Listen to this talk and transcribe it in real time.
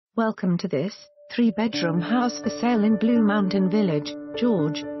Welcome to this 3-bedroom house for sale in Blue Mountain Village,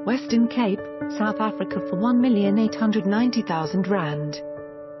 George, Western Cape, South Africa for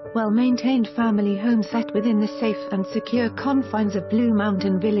R1,890,000. Well-maintained family home set within the safe and secure confines of Blue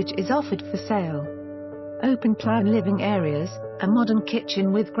Mountain Village is offered for sale. Open-plan living areas, a modern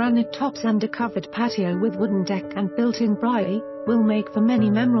kitchen with granite tops and a covered patio with wooden deck and built-in braai, will make for many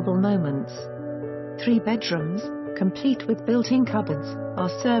memorable moments. 3 bedrooms, complete with built-in cupboards, are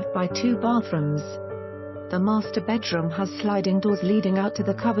served by 2 bathrooms. The master bedroom has sliding doors leading out to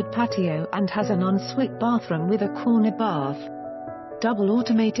the covered patio and has an ensuite bathroom with a corner bath. Double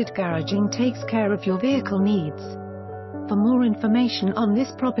automated garaging takes care of your vehicle needs. For more information on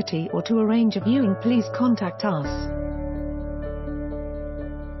this property or to arrange a viewing, please contact us.